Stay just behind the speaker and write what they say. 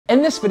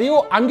In this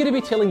video, I'm going to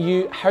be telling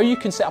you how you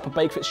can set up a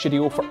bike fit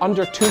studio for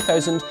under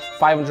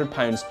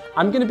 £2,500.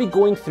 I'm going to be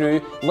going through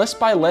list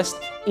by list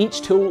each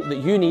tool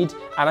that you need,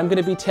 and I'm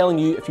going to be telling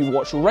you, if you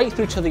watch right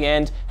through to the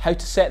end, how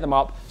to set them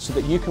up so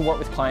that you can work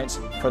with clients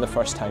for the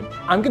first time.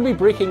 I'm going to be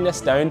breaking this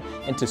down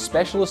into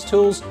specialist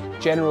tools,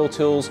 general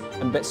tools,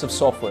 and bits of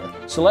software.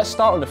 So let's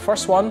start on the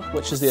first one,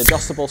 which is the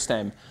adjustable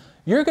stem.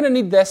 You're going to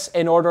need this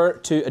in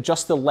order to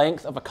adjust the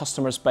length of a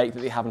customer's bike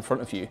that they have in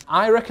front of you.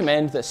 I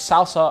recommend the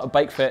Salsa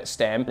Bike Fit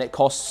stem, and it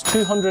costs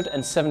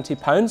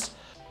 £270.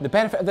 The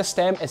benefit of this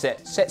stem is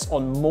it sits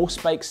on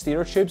most bike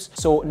steerer tubes,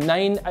 so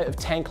 9 out of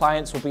 10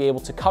 clients will be able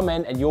to come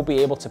in and you'll be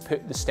able to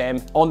put the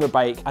stem on their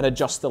bike and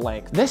adjust the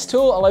length. This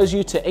tool allows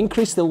you to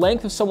increase the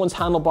length of someone's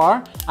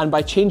handlebar, and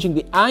by changing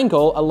the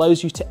angle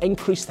allows you to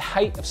increase the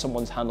height of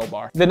someone's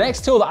handlebar. The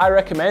next tool that I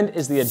recommend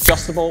is the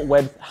adjustable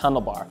width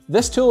handlebar.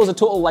 This tool is a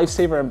total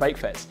lifesaver in bike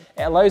fits.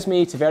 It allows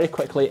me to very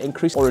quickly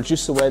increase or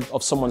reduce the width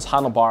of someone's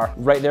handlebar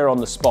right there on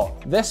the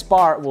spot. This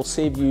bar will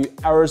save you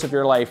hours of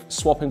your life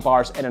swapping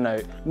bars in and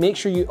out. Make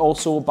sure you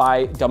also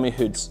buy dummy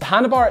hoods. The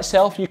handlebar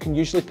itself you can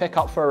usually pick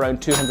up for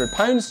around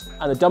 £200,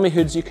 and the dummy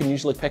hoods you can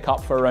usually pick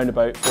up for around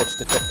about 40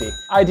 to 50.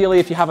 Ideally,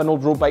 if you have an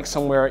old road bike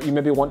somewhere, you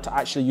maybe want to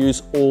actually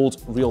use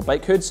old real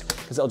bike hoods,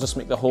 because it'll just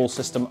make the whole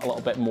system a little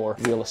bit more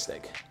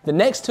realistic. The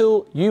next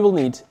tool you will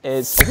need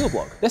is a wheel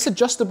block. This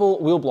adjustable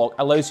wheel block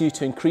allows you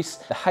to increase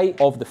the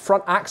height of the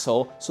front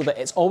axle so that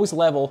it's always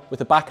level with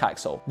the back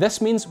axle.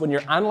 This means when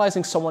you're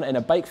analyzing someone in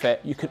a bike fit,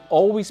 you can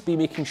always be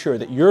making sure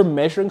that you're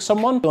measuring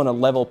someone on a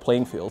level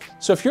playing field.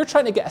 So if you're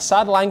trying to get a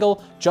saddle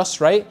angle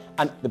just right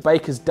and the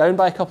bike is down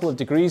by a couple of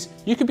degrees,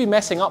 you could be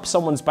messing up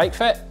someone's bike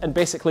fit and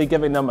basically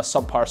giving them a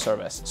subpar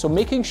service. So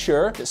making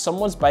sure that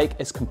someone's bike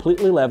is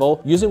completely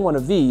level using one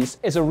of these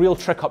is a real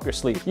trick up your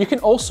sleeve. You can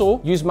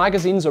also use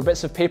magazines or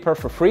bits of paper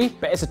for free,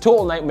 but it's a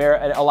total nightmare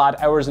and it'll add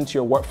hours into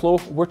your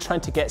workflow. We're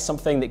trying to get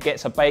something that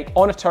gets a bike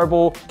on a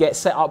turbo, get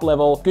set up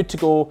level, good to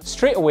go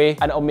straight away,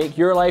 and it'll make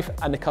your life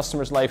and the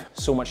customer's life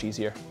so much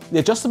easier. The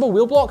adjustable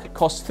wheel block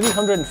costs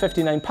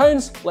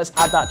 £359. Let's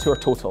add that to our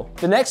total.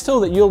 The next tool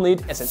that you'll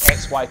need is an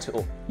XY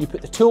tool. You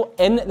put the tool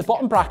in the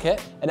bottom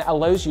bracket and it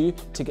allows you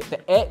to get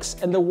the X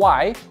and the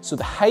Y, so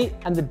the height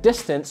and the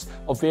distance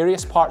of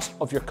various parts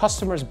of your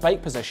customer's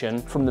bike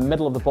position from the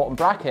middle of the bottom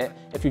bracket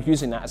if you're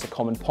using that as a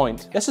common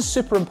point. This is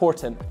super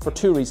important for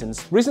two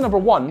reasons. Reason number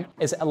one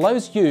is it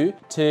allows you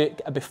to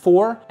get a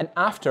before and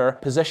after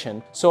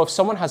position. So if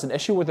someone has an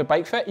issue with their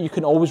bike fit, you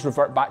can always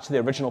revert back to the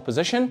original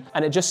position,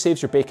 and it just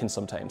saves your bacon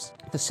sometimes.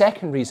 The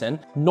second reason,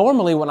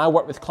 normally when I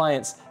work with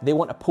clients, they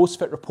want a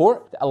post-fit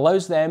report that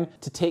allows them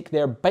to take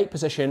their bike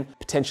position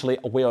potentially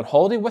away on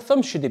holiday with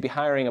them should they be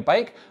hiring a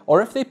bike,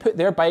 or if they put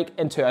their bike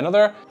into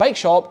another bike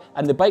shop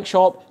and the bike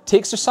shop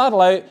takes their saddle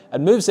out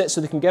and moves it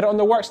so they can get it on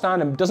their work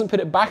stand and doesn't put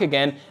it back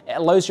again, it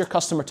allows your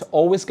customer to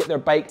always get their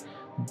bike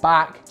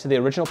back to the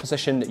original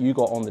position that you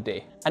got on the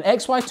day. An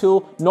XY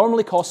tool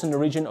normally costs in the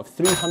region of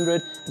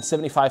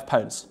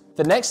 £375.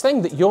 The next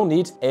thing that you'll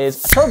need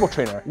is a turbo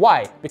trainer.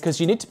 Why?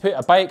 Because you need to put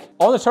a bike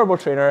on the turbo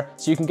trainer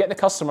so you can get the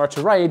customer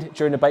to ride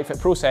during the bike fit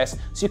process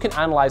so you can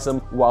analyze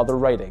them while they're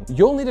riding.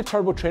 You'll need a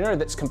turbo trainer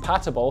that's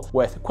compatible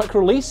with quick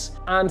release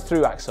and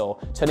through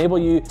axle to enable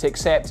you to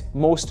accept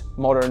most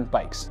modern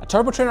bikes. A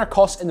turbo trainer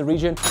costs in the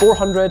region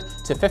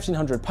 £400 to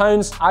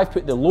 £1,500. I've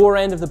put the lower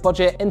end of the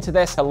budget into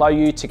this to allow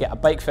you to get a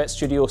bike fit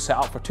studio set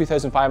up for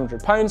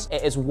 £2,500.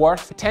 It is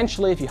worth,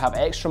 potentially if you have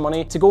extra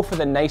money, to go for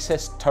the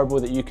nicest turbo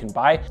that you can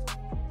buy.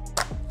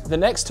 The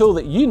next tool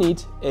that you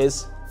need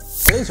is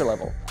a laser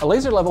level. A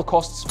laser level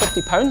costs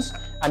 £50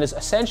 and is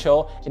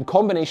essential in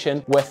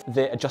combination with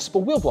the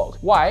adjustable wheel block.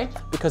 Why?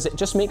 Because it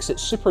just makes it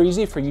super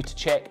easy for you to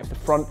check if the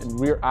front and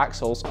rear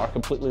axles are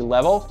completely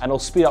level, and it'll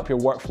speed up your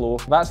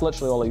workflow. That's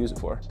literally all I use it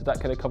for. Did that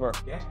kind of cover?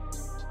 Yeah.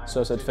 So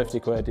I said 50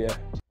 quid, yeah.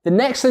 The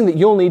next thing that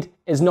you'll need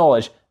is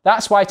knowledge.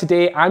 That's why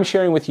today I'm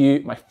sharing with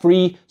you my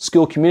free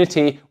school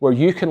community where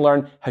you can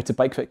learn how to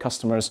bike fit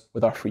customers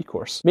with our free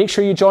course. Make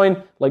sure you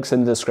join, links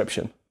in the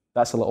description.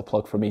 That's a little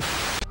plug for me.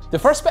 The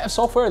first bit of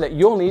software that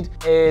you'll need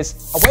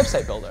is a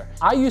website builder.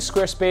 I use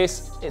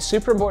Squarespace. It's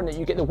super important that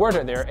you get the word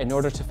out there in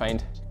order to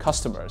find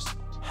customers.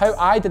 How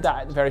I did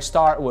that at the very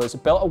start was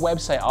built a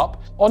website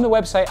up. On the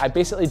website, I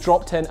basically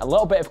dropped in a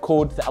little bit of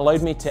code that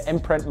allowed me to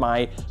imprint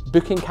my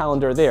booking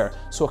calendar there.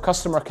 So a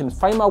customer can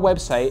find my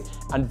website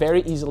and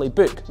very easily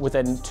book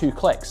within 2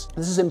 clicks.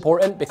 This is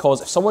important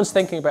because if someone's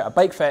thinking about a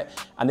bike fit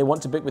and they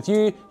want to book with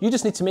you, you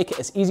just need to make it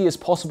as easy as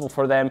possible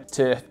for them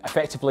to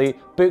effectively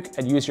book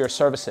and use your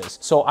services.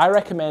 So I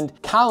recommend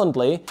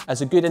Calendly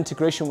as a good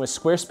integration with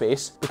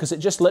Squarespace because it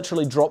just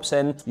literally drops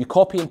in, you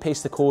copy and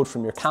paste the code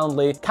from your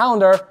Calendly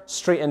calendar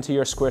straight into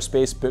your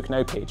Squarespace Book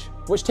Now page.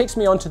 Which takes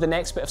me on to the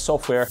next bit of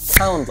software,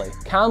 Calendly.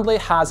 Calendly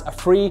has a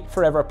free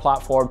forever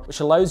platform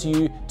which allows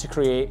you to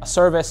create a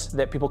service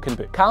that people can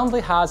book.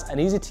 Calendly has an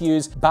easy to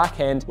use back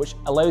end which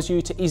allows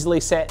you to easily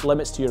set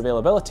limits to your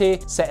availability,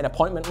 set an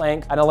appointment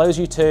length, and allows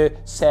you to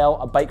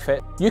sell a bike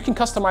fit. You can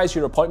customize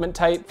your appointment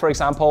type, for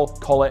example,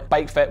 call it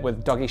Bike Fit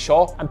with Dougie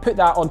Shaw, and put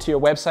that onto your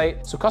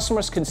website so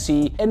customers can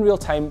see in real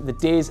time the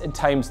days and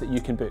times that you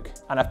can book.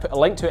 And I've put a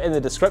link to it in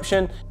the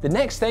description. The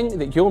next thing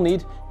that you'll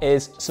need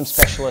is some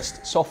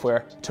specialist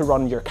software to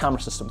run your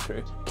camera system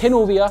through.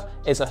 Kinovia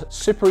is a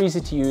super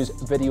easy to use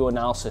video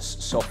analysis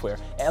software.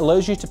 It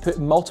allows you to put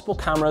multiple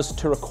cameras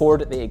to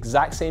record at the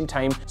exact same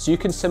time so you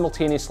can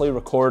simultaneously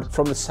record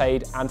from the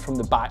side and from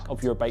the back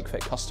of your bike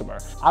fit customer.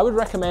 I would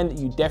recommend that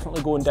you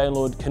definitely go and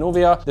download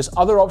Kinovia. There's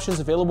other options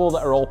available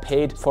that are all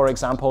paid. For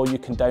example, you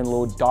can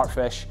download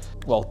Dartfish.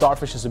 Well,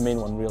 Dartfish is the main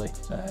one, really.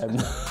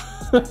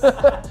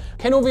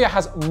 Kinovia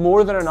has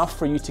more than enough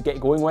for you to get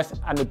going with,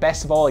 and the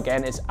best of all,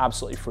 again, it's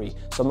absolutely free.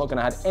 So I'm not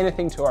gonna add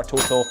anything to our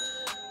total.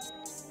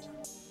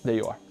 There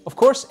you are. Of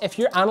course, if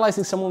you're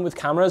analyzing someone with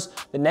cameras,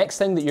 the next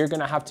thing that you're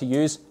gonna have to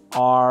use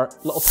are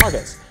little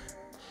targets.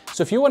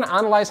 So if you want to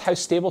analyze how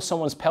stable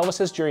someone's pelvis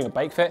is during a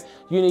bike fit,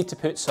 you need to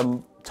put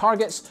some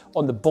targets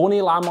on the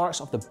bony landmarks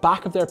of the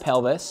back of their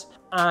pelvis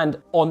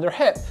and on their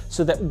hip,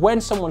 so that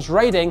when someone's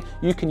riding,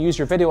 you can use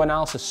your video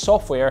analysis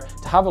software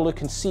to have a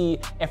look and see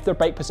if their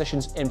bike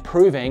position's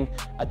improving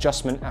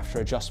adjustment after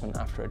adjustment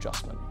after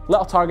adjustment.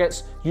 Little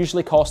targets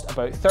usually cost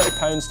about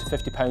 £30 to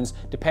 £50,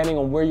 depending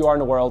on where you are in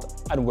the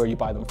world and where you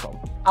buy them from.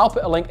 I'll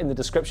put a link in the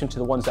description to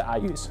the ones that I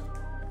use.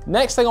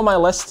 Next thing on my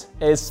list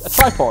is a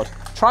tripod.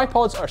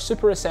 Tripods are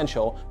super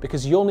essential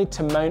because you'll need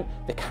to mount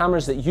the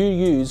cameras that you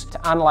use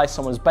to analyze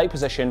someone's bike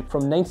position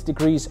from 90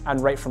 degrees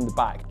and right from the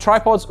back.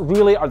 Tripods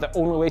really are the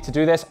only way to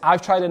do this. I've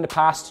tried in the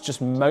past to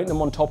just mount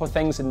them on top of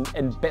things in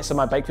bits of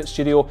my bike fit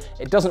studio.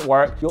 It doesn't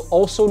work. You'll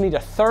also need a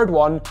third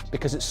one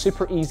because it's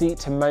super easy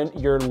to mount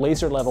your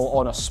laser level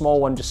on a small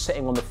one just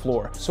sitting on the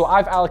floor. So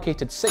I've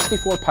allocated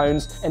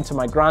 £64 into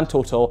my grand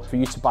total for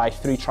you to buy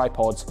 3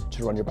 tripods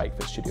to run your bike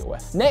fit studio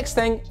with. Next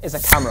thing is a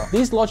camera.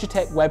 These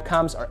Logitech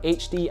webcams are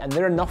HD and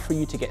they're enough for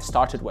you to get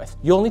started with.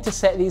 You'll need to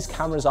set these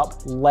cameras up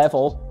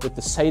level with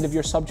the side of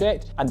your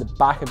subject and the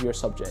back of your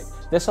subject.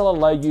 This will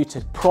allow you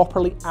to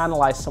properly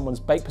analyze someone's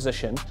bike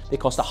position. They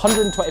cost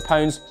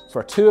 £120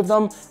 for 2 of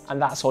them,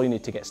 and that's all you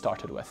need to get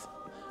started with.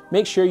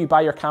 Make sure you buy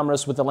your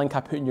cameras with the link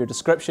I put in your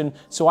description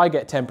so I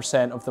get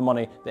 10% of the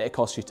money that it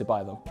costs you to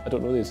buy them. I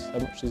don't know these. How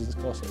much does this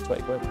cost? Like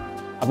 20 quid.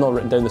 I've not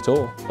written down the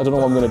total. I don't know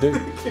what I'm going to do.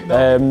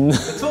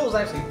 The total's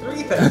actually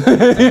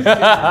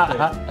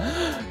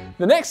 £3,000.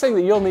 The next thing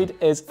that you'll need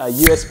is a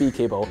USB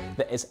cable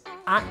that is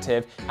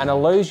active and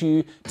allows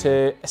you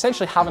to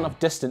essentially have enough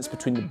distance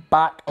between the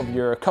back of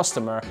your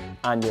customer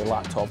and your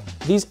laptop.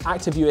 These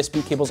active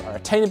USB cables are a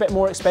tiny bit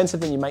more expensive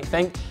than you might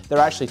think. They're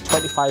actually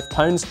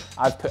 £25.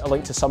 I've put a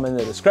link to some in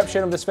the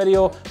description of this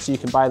video so you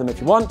can buy them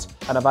if you want,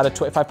 and I've added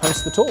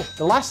 £25 to the total.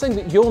 The last thing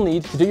that you'll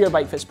need to do your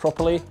bike fits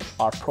properly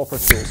are proper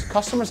tools.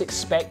 Customers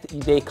expect that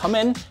they come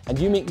in and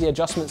you make the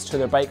adjustments to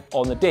their bike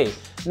on the day.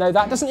 Now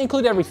that doesn't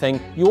include everything.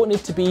 You won't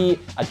need to be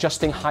adjusting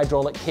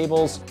hydraulic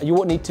cables, you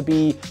won't need to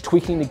be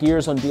tweaking the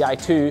gears on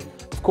Di2.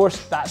 Of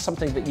course, that's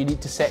something that you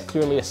need to set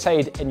clearly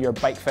aside in your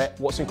bike fit,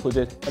 what's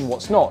included and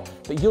what's not.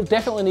 But you'll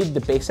definitely need the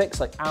basics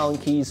like Allen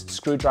keys,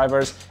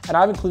 screwdrivers, and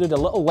I've included a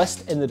little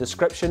list in the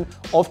description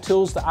of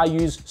tools that I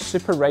use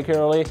super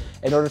regularly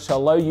in order to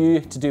allow you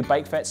to do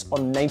bike fits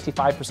on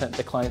 95% of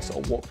the clients that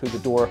will walk through the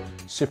door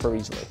super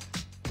easily.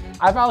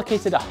 I've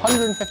allocated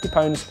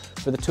 £150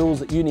 for the tools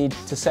that you need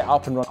to set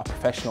up and run a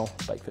professional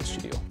bike fit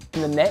studio.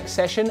 In the next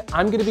session,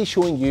 I'm going to be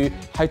showing you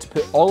how to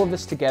put all of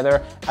this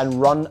together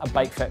and run a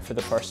bike fit for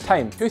the first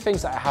time. 2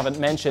 things that I haven't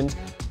mentioned.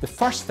 The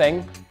first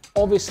thing,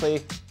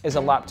 obviously, is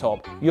a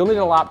laptop. You'll need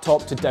a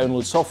laptop to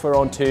download software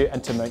onto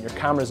and to mount your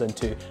cameras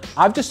into.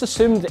 I've just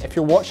assumed that if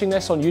you're watching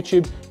this on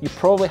YouTube, you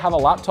probably have a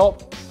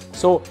laptop.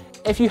 So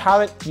if you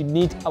have it, you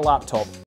need a laptop.